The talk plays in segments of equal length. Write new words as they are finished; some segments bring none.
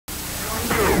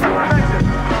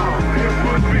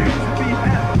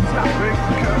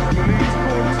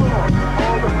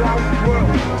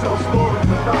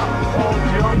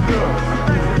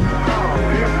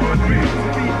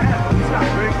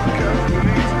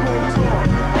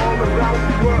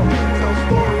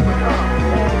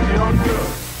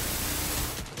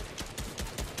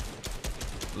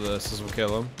ballistas will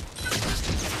kill him.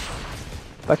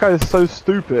 That guy is so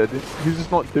stupid. He's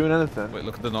just not doing anything. Wait,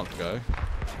 look at the knocked go.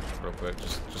 Real quick,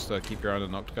 just keep your eye on the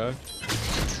knocked go.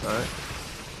 Alright.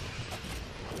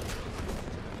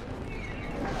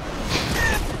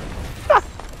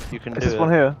 You can Is do this it.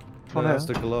 one here? This one That's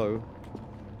here. the glow.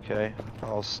 Okay,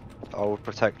 I'll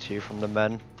protect you from the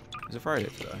men. Is it Friday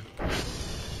today?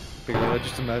 Because I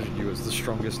just imagine you as the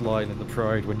strongest line in the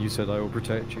Pride when you said I will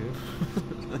protect you.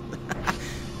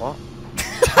 What?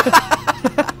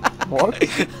 What?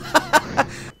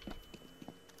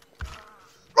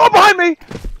 Oh, behind me!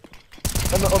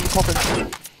 On the coffin.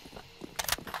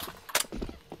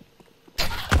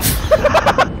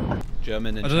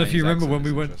 German and I don't know if you Chinese remember when we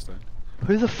accent is went- interesting.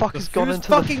 Who the fuck has gone Who's into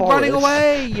the fucking forest? running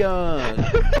away, Jan?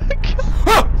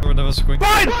 Or another squink.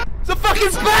 Fine! It's a fucking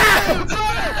bear!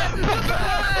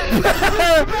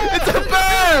 It's a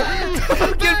bear! It's a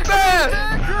fucking bear!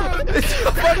 It's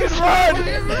a fucking run!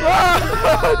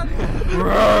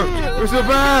 Run! There's a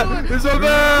bear! There's a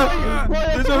bear!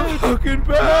 There's a fucking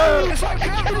bear! We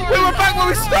were back when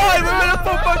we started! We're in a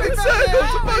full fucking circle!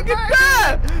 It's a fucking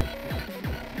bear!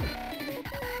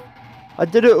 I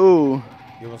did it all!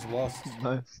 You almost lost.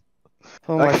 Nice.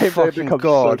 Oh That my game there fucking becomes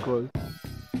god! So close.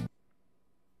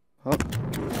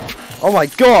 Oh my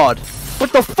god!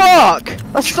 What the fuck?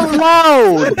 That's so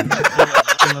loud!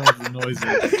 The noises.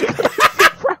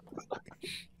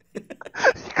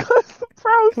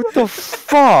 What the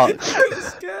fuck? I'm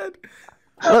scared.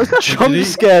 That jump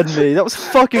scared me. That was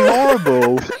fucking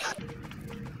horrible.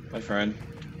 My friend.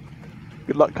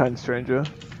 Good luck, kind stranger.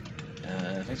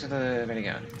 Thanks for the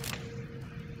minigun.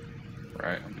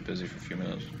 Right, I'll be busy for a few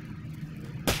minutes.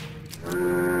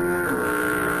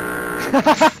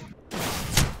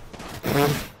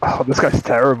 Oh, this guy's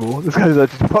terrible. This guy's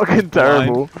actually fucking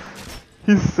terrible.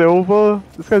 He's silver.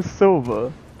 This guy's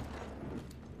silver.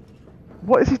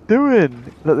 What is he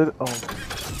doing? Oh.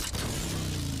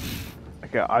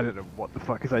 Okay, I don't know what the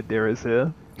fuck his idea is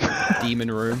here. Demon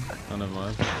room. Oh, never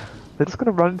mind. They're just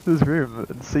gonna run into this room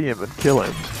and see him and kill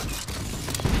him.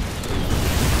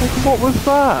 Like, what was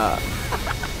that?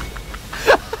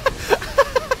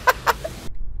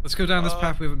 Let's go down this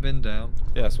path we haven't been down.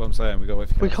 Yeah, that's what I'm saying. We gotta wait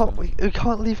for Cass. We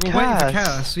can't leave We're waiting for Cass.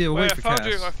 Cass. Yeah, we'll wait for Cass.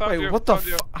 I found you. Wait, what the found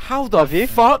you. How the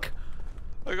fuck?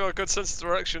 I got a good sense of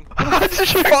direction. How the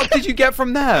fuck did you get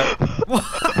from there?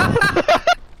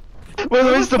 Well,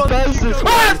 where's the bears this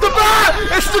way? Oh, it's the bear!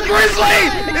 It's the grizzly!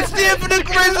 It's the infinite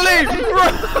grizzly!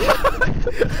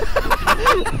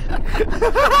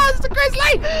 It's the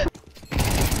grizzly!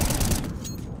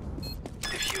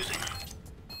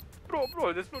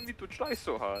 Bro, there's no need to try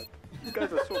so hard. You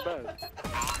guys are so bad.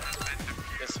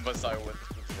 Yes, but I went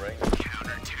good rank.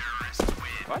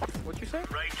 What? What you say?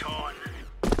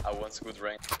 I went good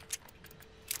rank.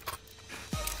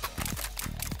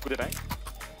 Good rank?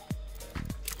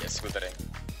 Yes, good rank.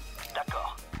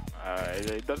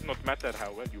 It does not matter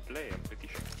how well you play, I'm pretty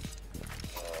sure.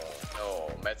 No,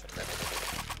 matter.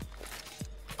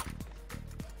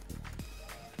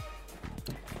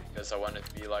 Because I wanted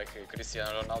to be like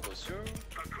Cristiano Ronaldo soon.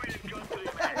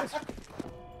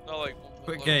 Not like.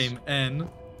 Quick game, N.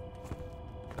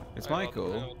 It's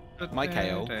Michael. Michael.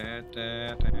 I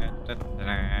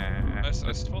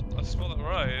spelled that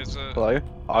right. Is it? Hello?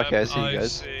 Okay, I see you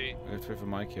guys. M-I-C. Let's wait for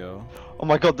Michael. Oh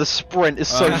my god, the sprint is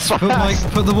so Cass, fast.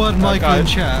 put the word Michael in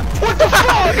chat. What the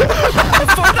fuck?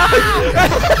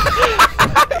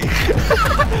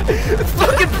 It's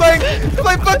fucking playing! It's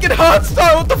like fucking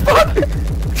hardstyle, what the fuck?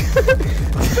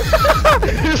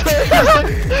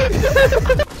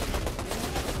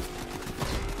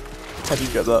 How do you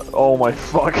get that? Oh my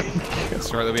fucking god.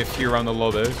 That's right, there'll be a few around the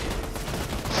lobby.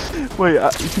 Wait,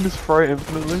 you can just throw it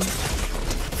infinitely?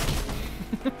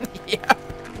 Yeah.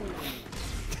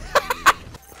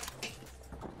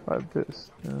 Like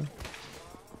this, yeah.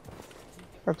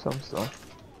 Grab some stuff.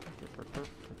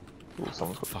 Oh,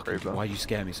 someone's got Fuck, the creeper. why'd you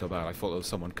scare me so bad? I thought there was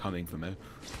someone coming for me.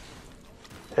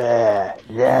 Yeah.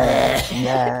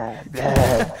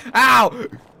 Ow!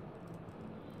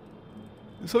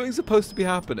 Something's supposed to be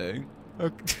happening.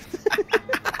 I'm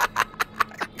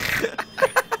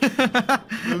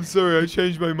sorry, I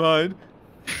changed my mind.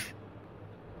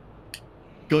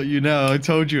 Got you now. I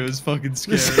told you it was fucking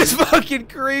scary. This is fucking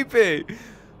creepy.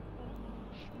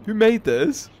 Who made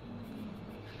this?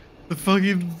 The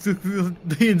fucking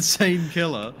the insane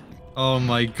killer. Oh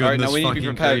my goodness! Alright, now we need to be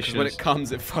fucking prepared because gracious. when it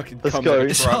comes, it fucking Let's comes. go. Like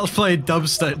It a truck. starts playing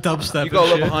dubstep. You gotta and look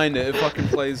shit. behind it. It fucking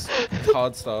plays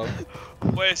hard style.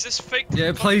 Wait, is this fake? Yeah,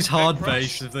 it plays fucking hard fake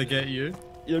bass Rush? if they get you.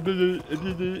 Is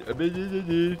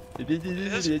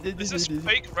this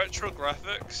fake retro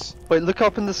graphics? Wait, look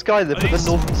up in the sky, they put the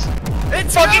northern...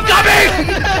 It's fucking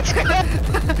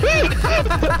coming!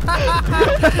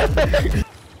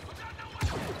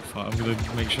 I'm gonna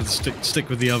make sure to stick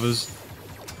with the others.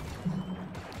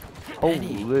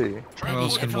 Holy. How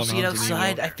else can one see it hunt an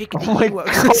outside. emo? I think Oh the my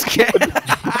Ewoks are scared.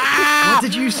 What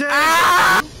did you say?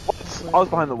 I was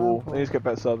behind the wall. I need to get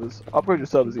better servers. Upgrade your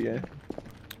servers again.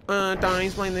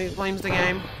 Donnie's blames the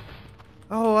game.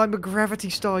 Oh, I'm a Gravity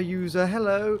Star user.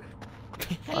 Hello.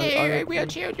 Hello, we are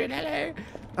children. Hello.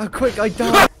 Oh, quick! I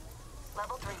died.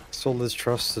 Saw Liz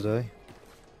Truss today.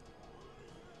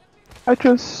 I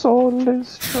just saw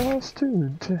Liz Truss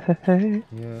today.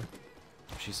 Yeah.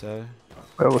 She said.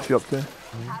 Well, what's she up to?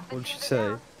 What did she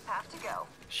say?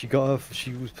 She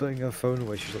was putting her phone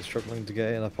away. She was like struggling to get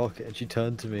it in her pocket, and she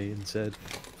turned to me and said,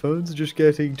 "Phones are just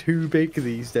getting too big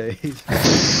these days."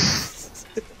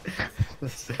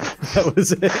 That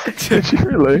was it. Did she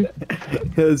really?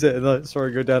 That was it. And I saw her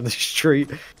go down the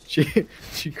street.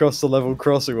 She crossed the level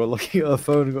crossing while looking at her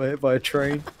phone and got hit by a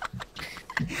train.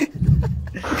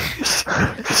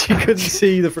 She couldn't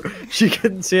see she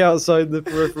couldn't see outside the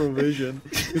peripheral vision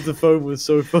because the phone was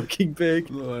so fucking big.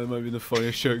 Oh, that might be the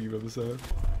funniest joke you've ever said.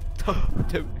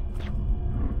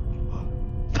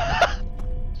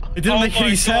 It didn't make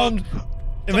any sound.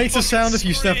 It makes a fucking sound if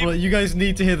you step on scream. it. You guys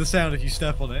need to hear the sound if you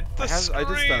step on it. The I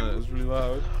did stand it. It scream. was really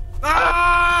loud.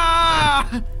 Ah!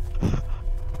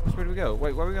 Where do we go?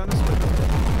 Wait, where are we going this way?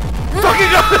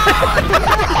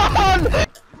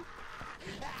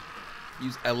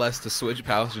 Use LS to switch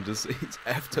passenger seats.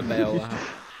 F to mail out.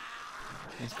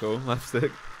 That's cool. Left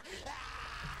stick.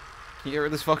 Can you get rid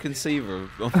of this fucking Seaver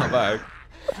on my bag?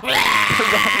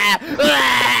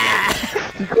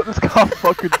 You got this car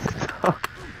fucking stuck.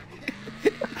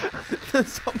 The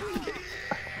zombie.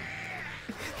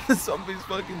 The zombie's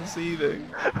fucking seething.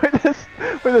 Wait,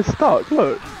 they're stuck,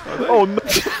 look. Oh no.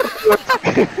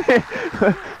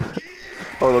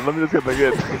 Hold on, let me just get back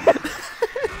in.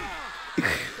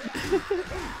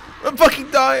 I'm fucking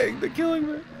dying. They're killing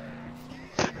me.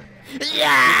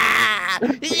 Yeah!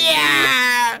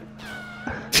 Yeah!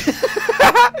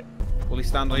 Will he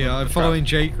stand on Oh yeah, I'm following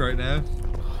Jake right now. I'm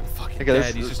fucking Okay,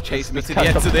 dead. He's just chasing me to the catch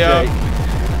end up of to the arm.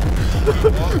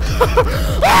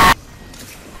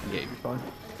 Yeah, you'll be fine.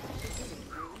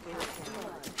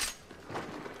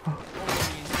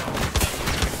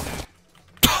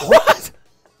 What?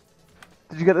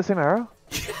 Did you get the same error?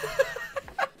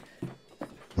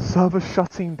 Server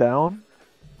shutting down?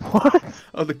 What?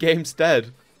 Oh, the game's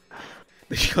dead.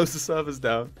 They closed the servers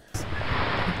down. Is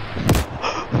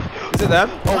it them?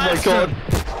 Oh my god.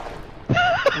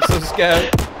 I'm so scared.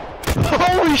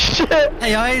 Holy shit!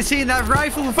 Hey, I ain't seen that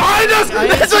rifle. Find us! I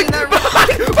ain't There's seen a- that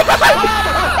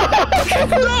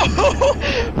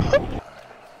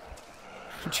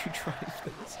Would you drive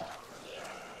this?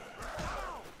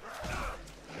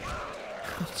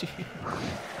 Would you?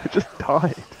 I just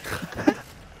died.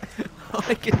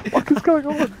 I can, What is going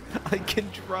on? I can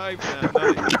drive now. Now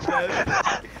that you're dead.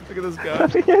 Look at this guy.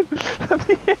 Let me in! Let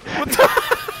me in! What the?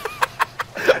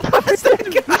 What's that guy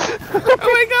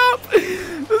going up?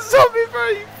 The zombie bro,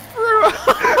 you threw up.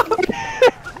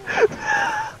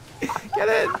 Get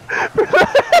in.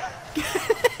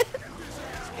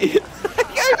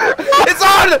 It's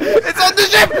on! It's on the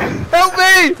ship! Help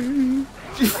me!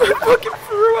 She fucking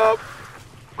threw up.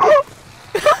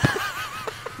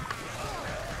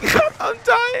 I'm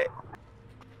dying.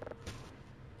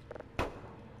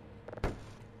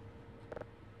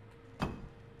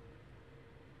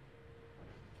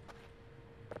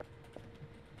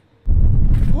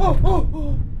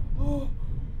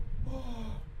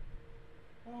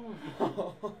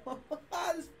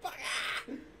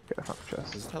 Get a front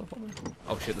chest.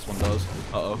 Oh shit, this one does.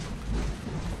 Uh-oh.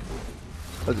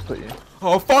 I'll just put you.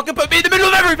 Oh fuck, it put me in the middle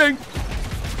of everything!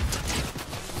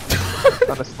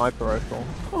 And a sniper rifle.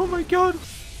 Oh my god.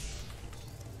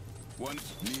 I don't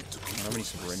have any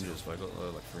syringes, but I got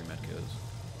like 3 medkits.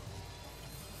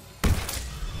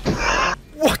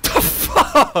 What the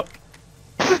fuck?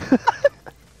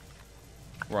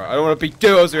 Right, I don't want to be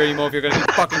duos here anymore if you're gonna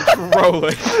be fucking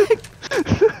trolling.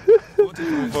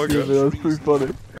 Yeah, that's pretty funny.